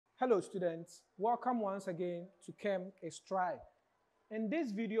Hello students, welcome once again to Chem is Try. In this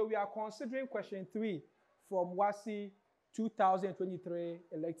video, we are considering question 3 from WASSCE 2023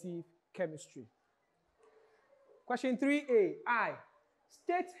 elective chemistry. Question 3a, I.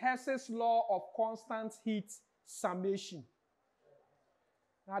 State Hess's law of constant heat summation.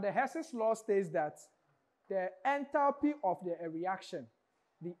 Now the Hess's law states that the enthalpy of a reaction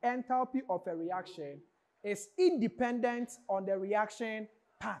is independent on the reaction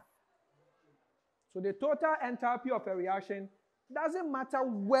path. So the total enthalpy of a reaction doesn't matter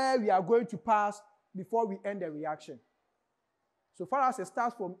where we are going to pass before we end the reaction. So far as it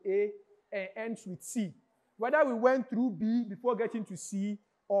starts from A and ends with C, whether we went through B before getting to C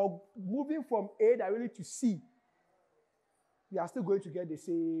or moving from A directly to C, we are still going to get the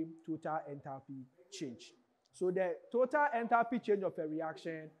same total enthalpy change. So the total enthalpy change of a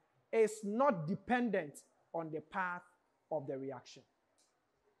reaction is not dependent on the path of the reaction.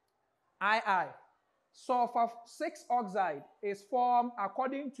 II. Sulfur 6 oxide is formed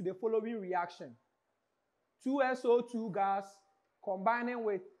according to the following reaction. 2SO2 gas combining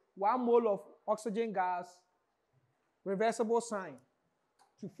with 1 mole of oxygen gas, reversible sign,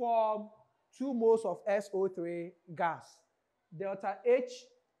 to form 2 moles of SO3 gas. Delta H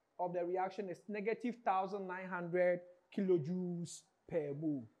of the reaction is negative 1900 kilojoules per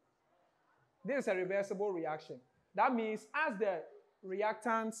mole. This is a reversible reaction. That means as the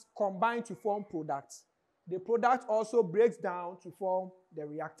reactants combine to form products, the product also breaks down to form the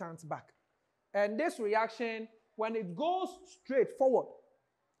reactant back. And this reaction, when it goes straight forward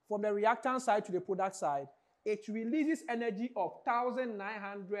from the reactant side to the product side, it releases energy of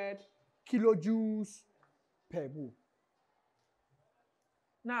 1900 kilojoules per mole.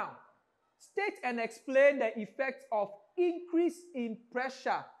 Now, state and explain the effect of increase in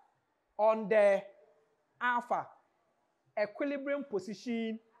pressure on the alpha equilibrium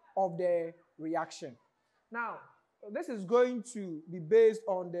position of the reaction. Now, this is going to be based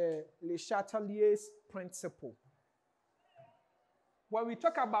on the Le Chatelier's principle. When we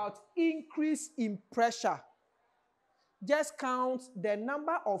talk about increase in pressure, just count the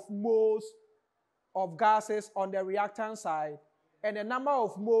number of moles of gases on the reactant side and the number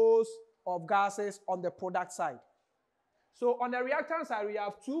of moles of gases on the product side. So on the reactant side, we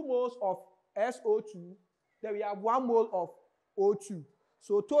have 2 moles of SO2, then we have 1 mole of O2.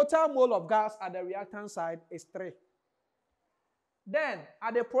 So total mole of gas at the reactant side is 3. Then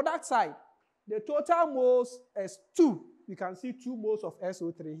at the product side, the total moles is 2. You can see 2 moles of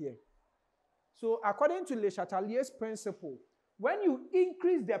SO3 here. So according to Le Chatelier's principle, when you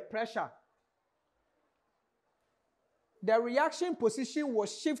increase the pressure, the reaction position will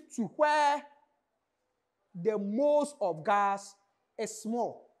shift to where the moles of gas is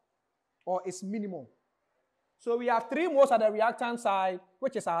small or is minimal. So we have 3 moles at the reactant side,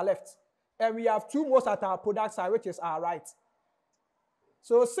 which is our left. And we have 2 moles at our product side, which is our right.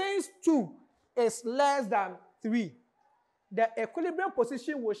 So since 2 is less than 3, the equilibrium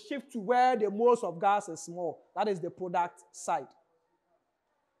position will shift to where the moles of gas is small. That is the product side.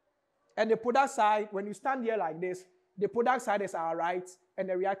 And the product side, when you stand here like this, the product side is our right, and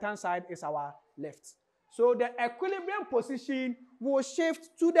the reactant side is our left. So the equilibrium position will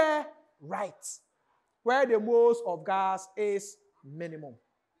shift to the right, where the moles of gas is minimum.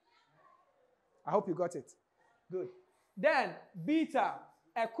 I hope you got it. Good. Then, beta,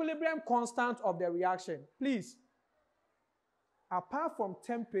 equilibrium constant of the reaction. Please, apart from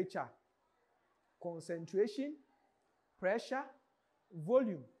temperature, concentration, pressure,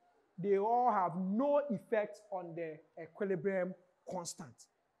 volume, they all have no effect on the equilibrium constant.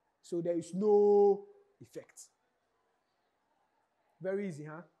 So there is no effect. Very easy,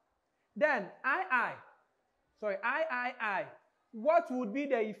 huh? Then, III. What would be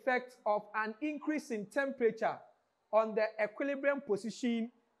the effect of an increase in temperature on the equilibrium position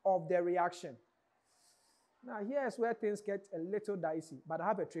of the reaction? Now, here's where things get a little dicey, but I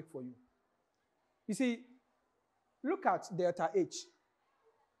have a trick for you. You see, look at delta H.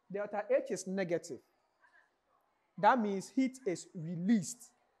 Delta H is negative. That means heat is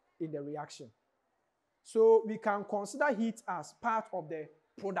released in the reaction. So we can consider heat as part of the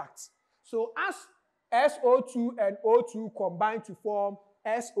product. So as SO2 and O2 combine to form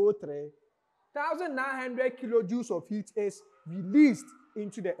SO3, 1900 kilojoules of heat is released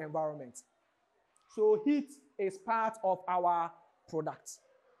into the environment. So heat is part of our product.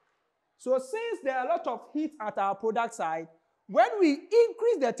 So since there are a lot of heat at our product side, when we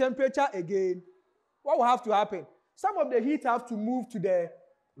increase the temperature again, what will have to happen? Some of the heat have to move to the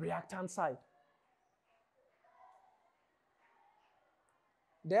reactant side,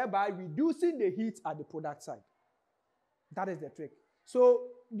 thereby reducing the heat at the product side. That is the trick. So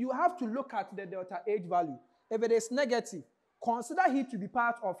you have to look at the delta H value. If it is negative, consider heat to be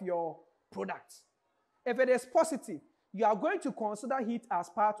part of your product. If it is positive, you are going to consider heat as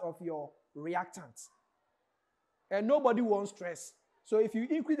part of your reactant. And nobody wants stress. So if you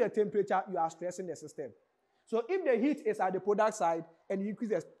increase the temperature, you are stressing the system. So if the heat is at the product side and you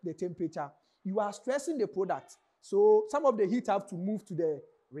increase the temperature, you are stressing the product. So some of the heat have to move to the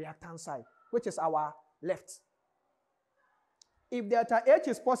reactant side, which is our left. If delta H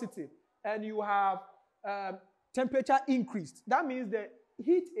is positive and you have temperature increased, that means the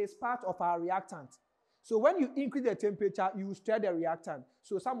heat is part of our reactant. So when you increase the temperature, you stir the reactant.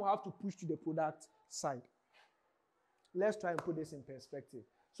 So some will have to push to the product side. Let's try and put this in perspective.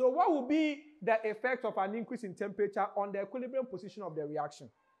 So what will be the effect of an increase in temperature on the equilibrium position of the reaction?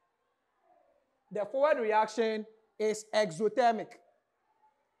 The forward reaction is exothermic.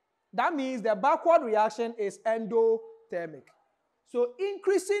 That means the backward reaction is endothermic. So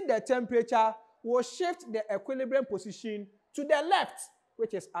increasing the temperature will shift the equilibrium position to the left,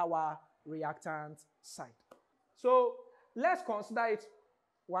 which is our reactant side. So let's consider it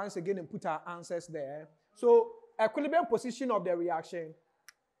once again and put our answers there. So equilibrium position of the reaction,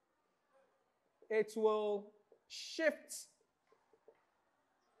 it will shift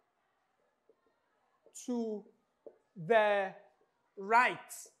to the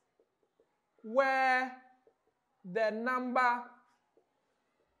right, where the number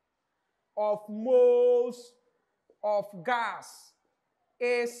of moles of gas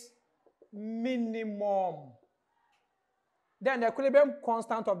is minimum. Then the equilibrium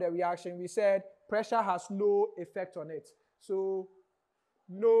constant of the reaction, we said pressure has no effect on it. So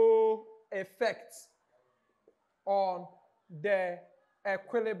no effect on the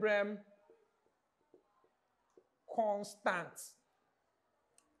equilibrium constant.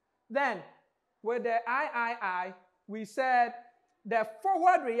 Then with the III, we said the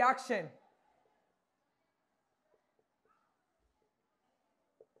forward reaction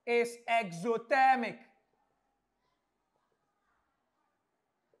is exothermic.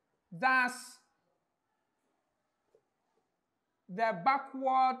 Thus, the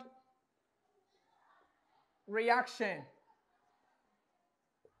backward reaction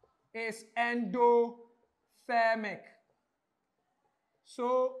is endothermic.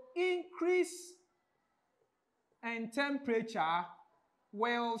 So increase in temperature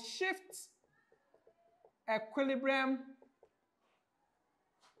will shift equilibrium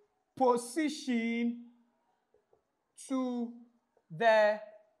position to the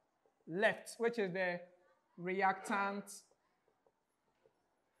left, which is the reactant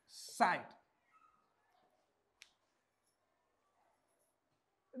side.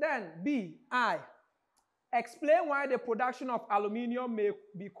 Then I. Explain why the production of aluminium may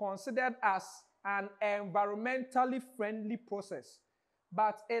be considered as an environmentally friendly process,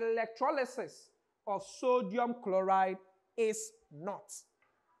 but electrolysis of sodium chloride is not.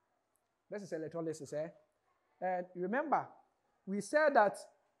 This is electrolysis, eh? And remember, we said that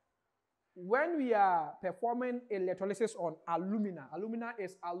when we are performing electrolysis on alumina, alumina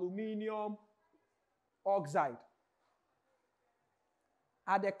is aluminium oxide.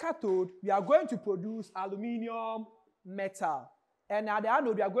 At the cathode, we are going to produce aluminium metal. And at the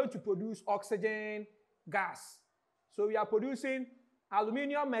anode, we are going to produce oxygen gas. So we are producing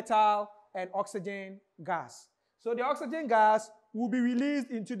aluminium metal and oxygen gas. So the oxygen gas will be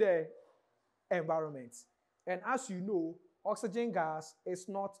released into the environment. And as you know, oxygen gas is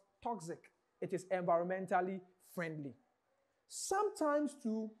not toxic. It is environmentally friendly. Sometimes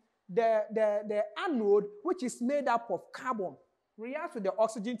too, the anode, which is made up of carbon, reacts with the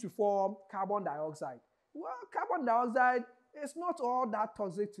oxygen to form carbon dioxide. Well, carbon dioxide is not all that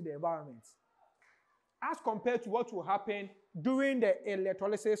toxic to the environment as compared to what will happen during the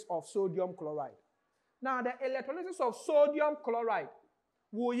electrolysis of sodium chloride. Now, the electrolysis of sodium chloride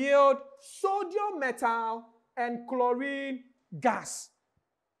will yield sodium metal and chlorine gas.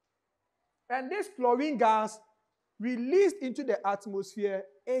 And this chlorine gas released into the atmosphere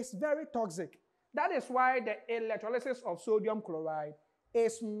is very toxic. That is why the electrolysis of sodium chloride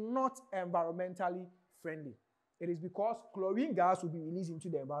is not environmentally friendly. It is because chlorine gas will be released into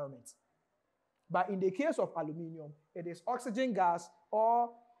the environment. But in the case of aluminium, it is oxygen gas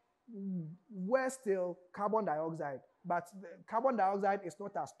or worse still, carbon dioxide. But carbon dioxide is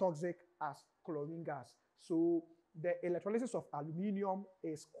not as toxic as chlorine gas. So the electrolysis of aluminium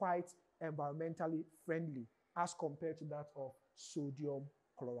is quite environmentally friendly as compared to that of sodium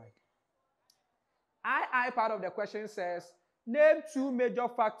chloride. II part of the question says, name two major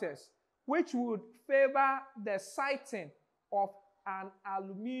factors which would favor the siting of an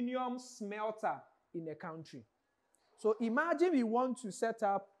aluminium smelter in a country. So imagine we want to set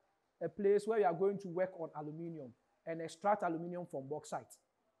up a place where we are going to work on aluminium and extract aluminium from bauxite.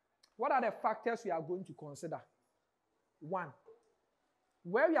 What are the factors we are going to consider? One,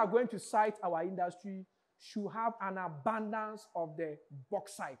 where we are going to site our industry should have an abundance of the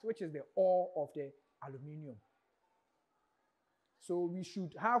bauxite, which is the ore of the aluminium. So we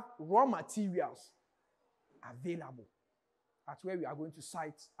should have raw materials available at where we are going to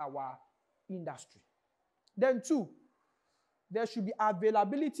site our industry. Then two, there should be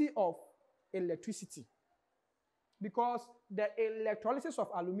availability of electricity, because the electrolysis of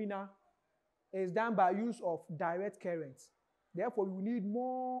alumina is done by use of direct currents. Therefore, we need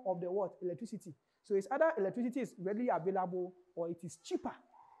more of the what? Electricity. So it's either electricity is readily available or it is cheaper,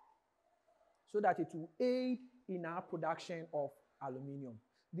 so that it will aid in our production of aluminium.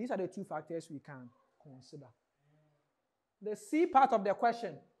 These are the two factors we can consider. The C part of the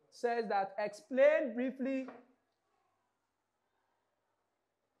question says that explain briefly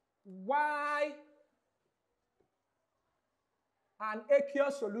why an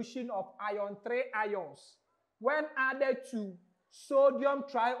aqueous solution of iron 3 ions, when added to sodium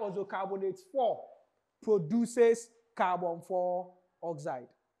triosocarbonate 4, produces carbon 4 oxide.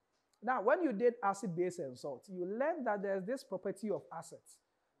 Now, when you did acid, base, and salt, you learned that there's this property of acids.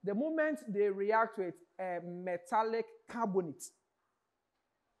 The moment they react with a metallic carbonate,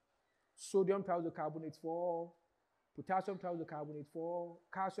 sodium triosocarbonate 4, potassium triosocarbonate 4,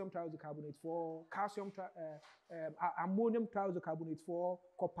 calcium triosocarbonate 4, ammonium triosocarbonate 4,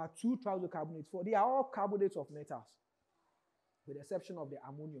 copper 2 triosocarbonate 4. They are all carbonates of metals, with the exception of the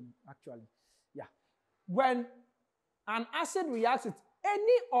ammonium, actually. Yeah. When an acid reacts with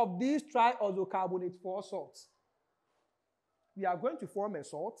any of these triosocarbonate 4 salts, we are going to form a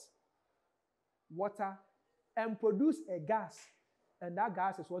salt, water, and produce a gas. And that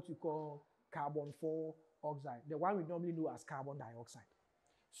gas is what we call carbon 4 oxide, the one we normally know as carbon dioxide.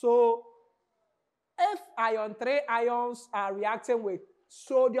 So, if iron 3 ions are reacting with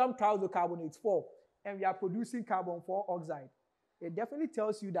sodium triosocarbonate 4, and we are producing carbon 4 oxide, it definitely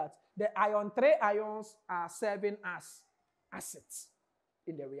tells you that the iron 3 ions are serving as acids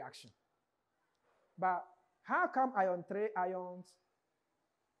in the reaction. But how come iron 3 ions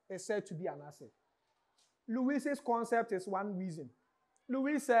is said to be an acid? Lewis's concept is one reason.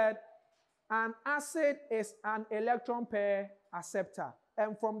 Lewis said an acid is an electron pair acceptor.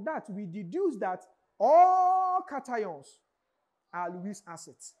 And from that, we deduce that all cations are Lewis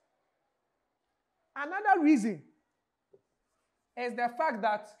acids. Another reason is the fact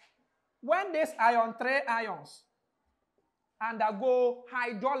that when these iron 3 ions undergo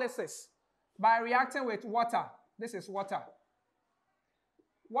hydrolysis by reacting with water, this is water,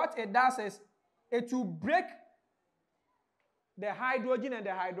 what it does is it will break the hydrogen and the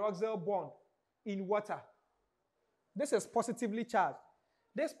hydroxyl bond in water. This is positively charged.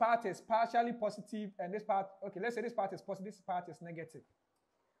 This part is partially positive, and this part, okay, let's say this part is positive, this part is negative.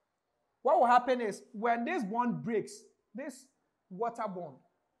 What will happen is when this bond breaks, this water bond,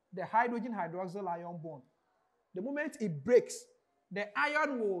 the hydrogen hydroxyl ion bond, the moment it breaks, the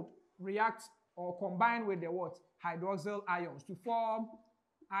ion will react or combine with the what? Hydroxyl ions to form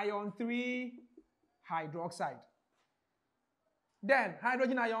iron 3 hydroxide. Then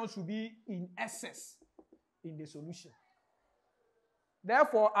hydrogen ions will be in excess in the solution.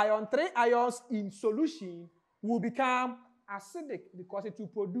 Therefore, iron 3 ions in solution will become acidic because it will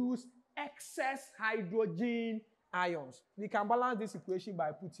produce excess hydrogen ions. We can balance this equation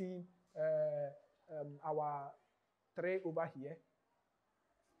by putting our 3 over here,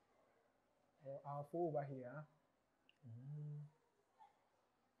 or our 4 over here.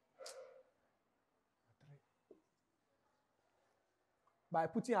 By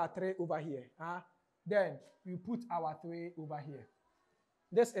putting our 3 over here. Then we put our 3 over here.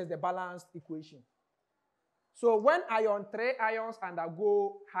 This is the balanced equation. So when iron 3 ions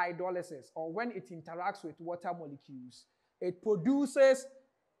undergo hydrolysis, or when it interacts with water molecules, it produces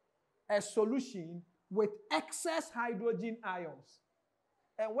a solution with excess hydrogen ions.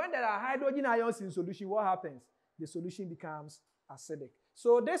 And when there are hydrogen ions in solution, what happens? The solution becomes acidic.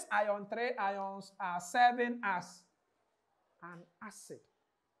 So these iron 3 ions are serving as an acid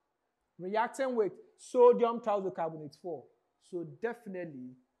reacting with sodium triosocarbonate 4. So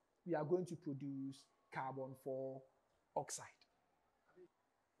definitely we are going to produce carbon 4 oxide.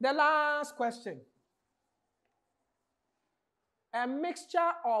 The last question. A mixture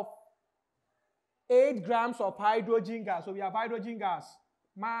of 8 grams of hydrogen gas. So we have hydrogen gas.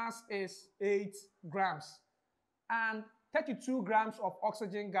 Mass is 8 grams. And 32 grams of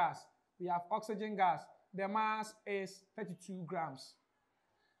oxygen gas. We have oxygen gas. The mass is 32 grams.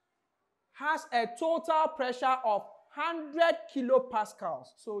 Has a total pressure of 100 kilopascals.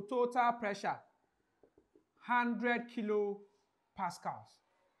 So total pressure, 100 kilopascals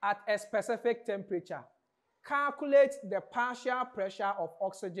at a specific temperature. Calculate the partial pressure of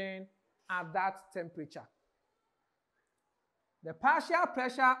oxygen at that temperature. The partial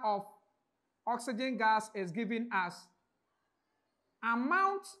pressure of oxygen gas is given as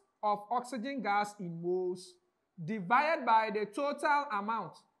amount of oxygen gas in moles divided by the total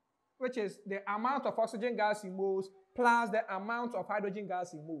amount, which is the amount of oxygen gas in moles plus the amount of hydrogen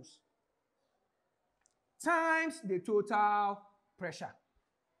gas in moles, times the total pressure.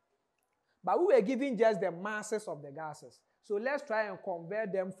 But we were given just the masses of the gases. So let's try and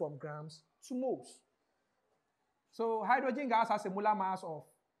convert them from grams to moles. So hydrogen gas has a molar mass of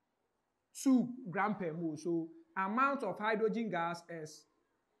 2 grams per mole. So amount of hydrogen gas is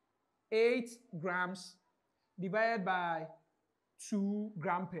 8 grams divided by 2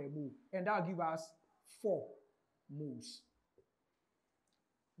 grams per mole. And that will give us 4 moles.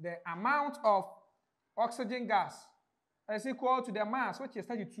 The amount of oxygen gas is equal to the mass, which is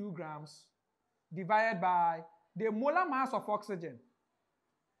 32 grams, divided by the molar mass of oxygen,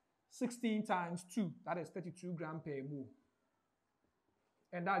 16 times 2, that is 32 grams per mole.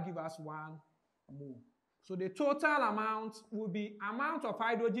 And that gives us 1 mole. So the total amount will be amount of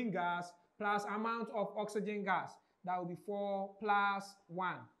hydrogen gas plus amount of oxygen gas. That will be 4 plus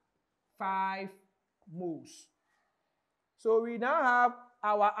 1, 5 moles. So we now have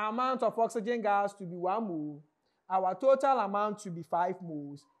our amount of oxygen gas to be 1 mole, our total amount to be 5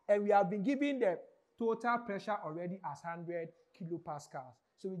 moles, and we have been given the total pressure already as 100 kilopascals.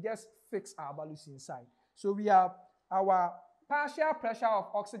 So we just fix our values inside. So we have our partial pressure of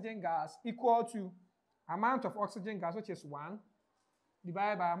oxygen gas equal to amount of oxygen gas, which is 1,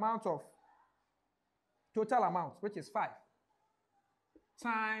 divided by amount of total amount, which is 5,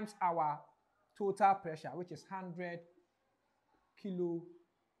 times our total pressure, which is 100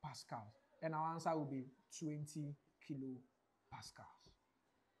 kilopascals. And our answer will be 20 kilopascals.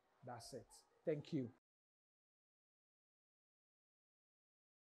 That's it. Thank you.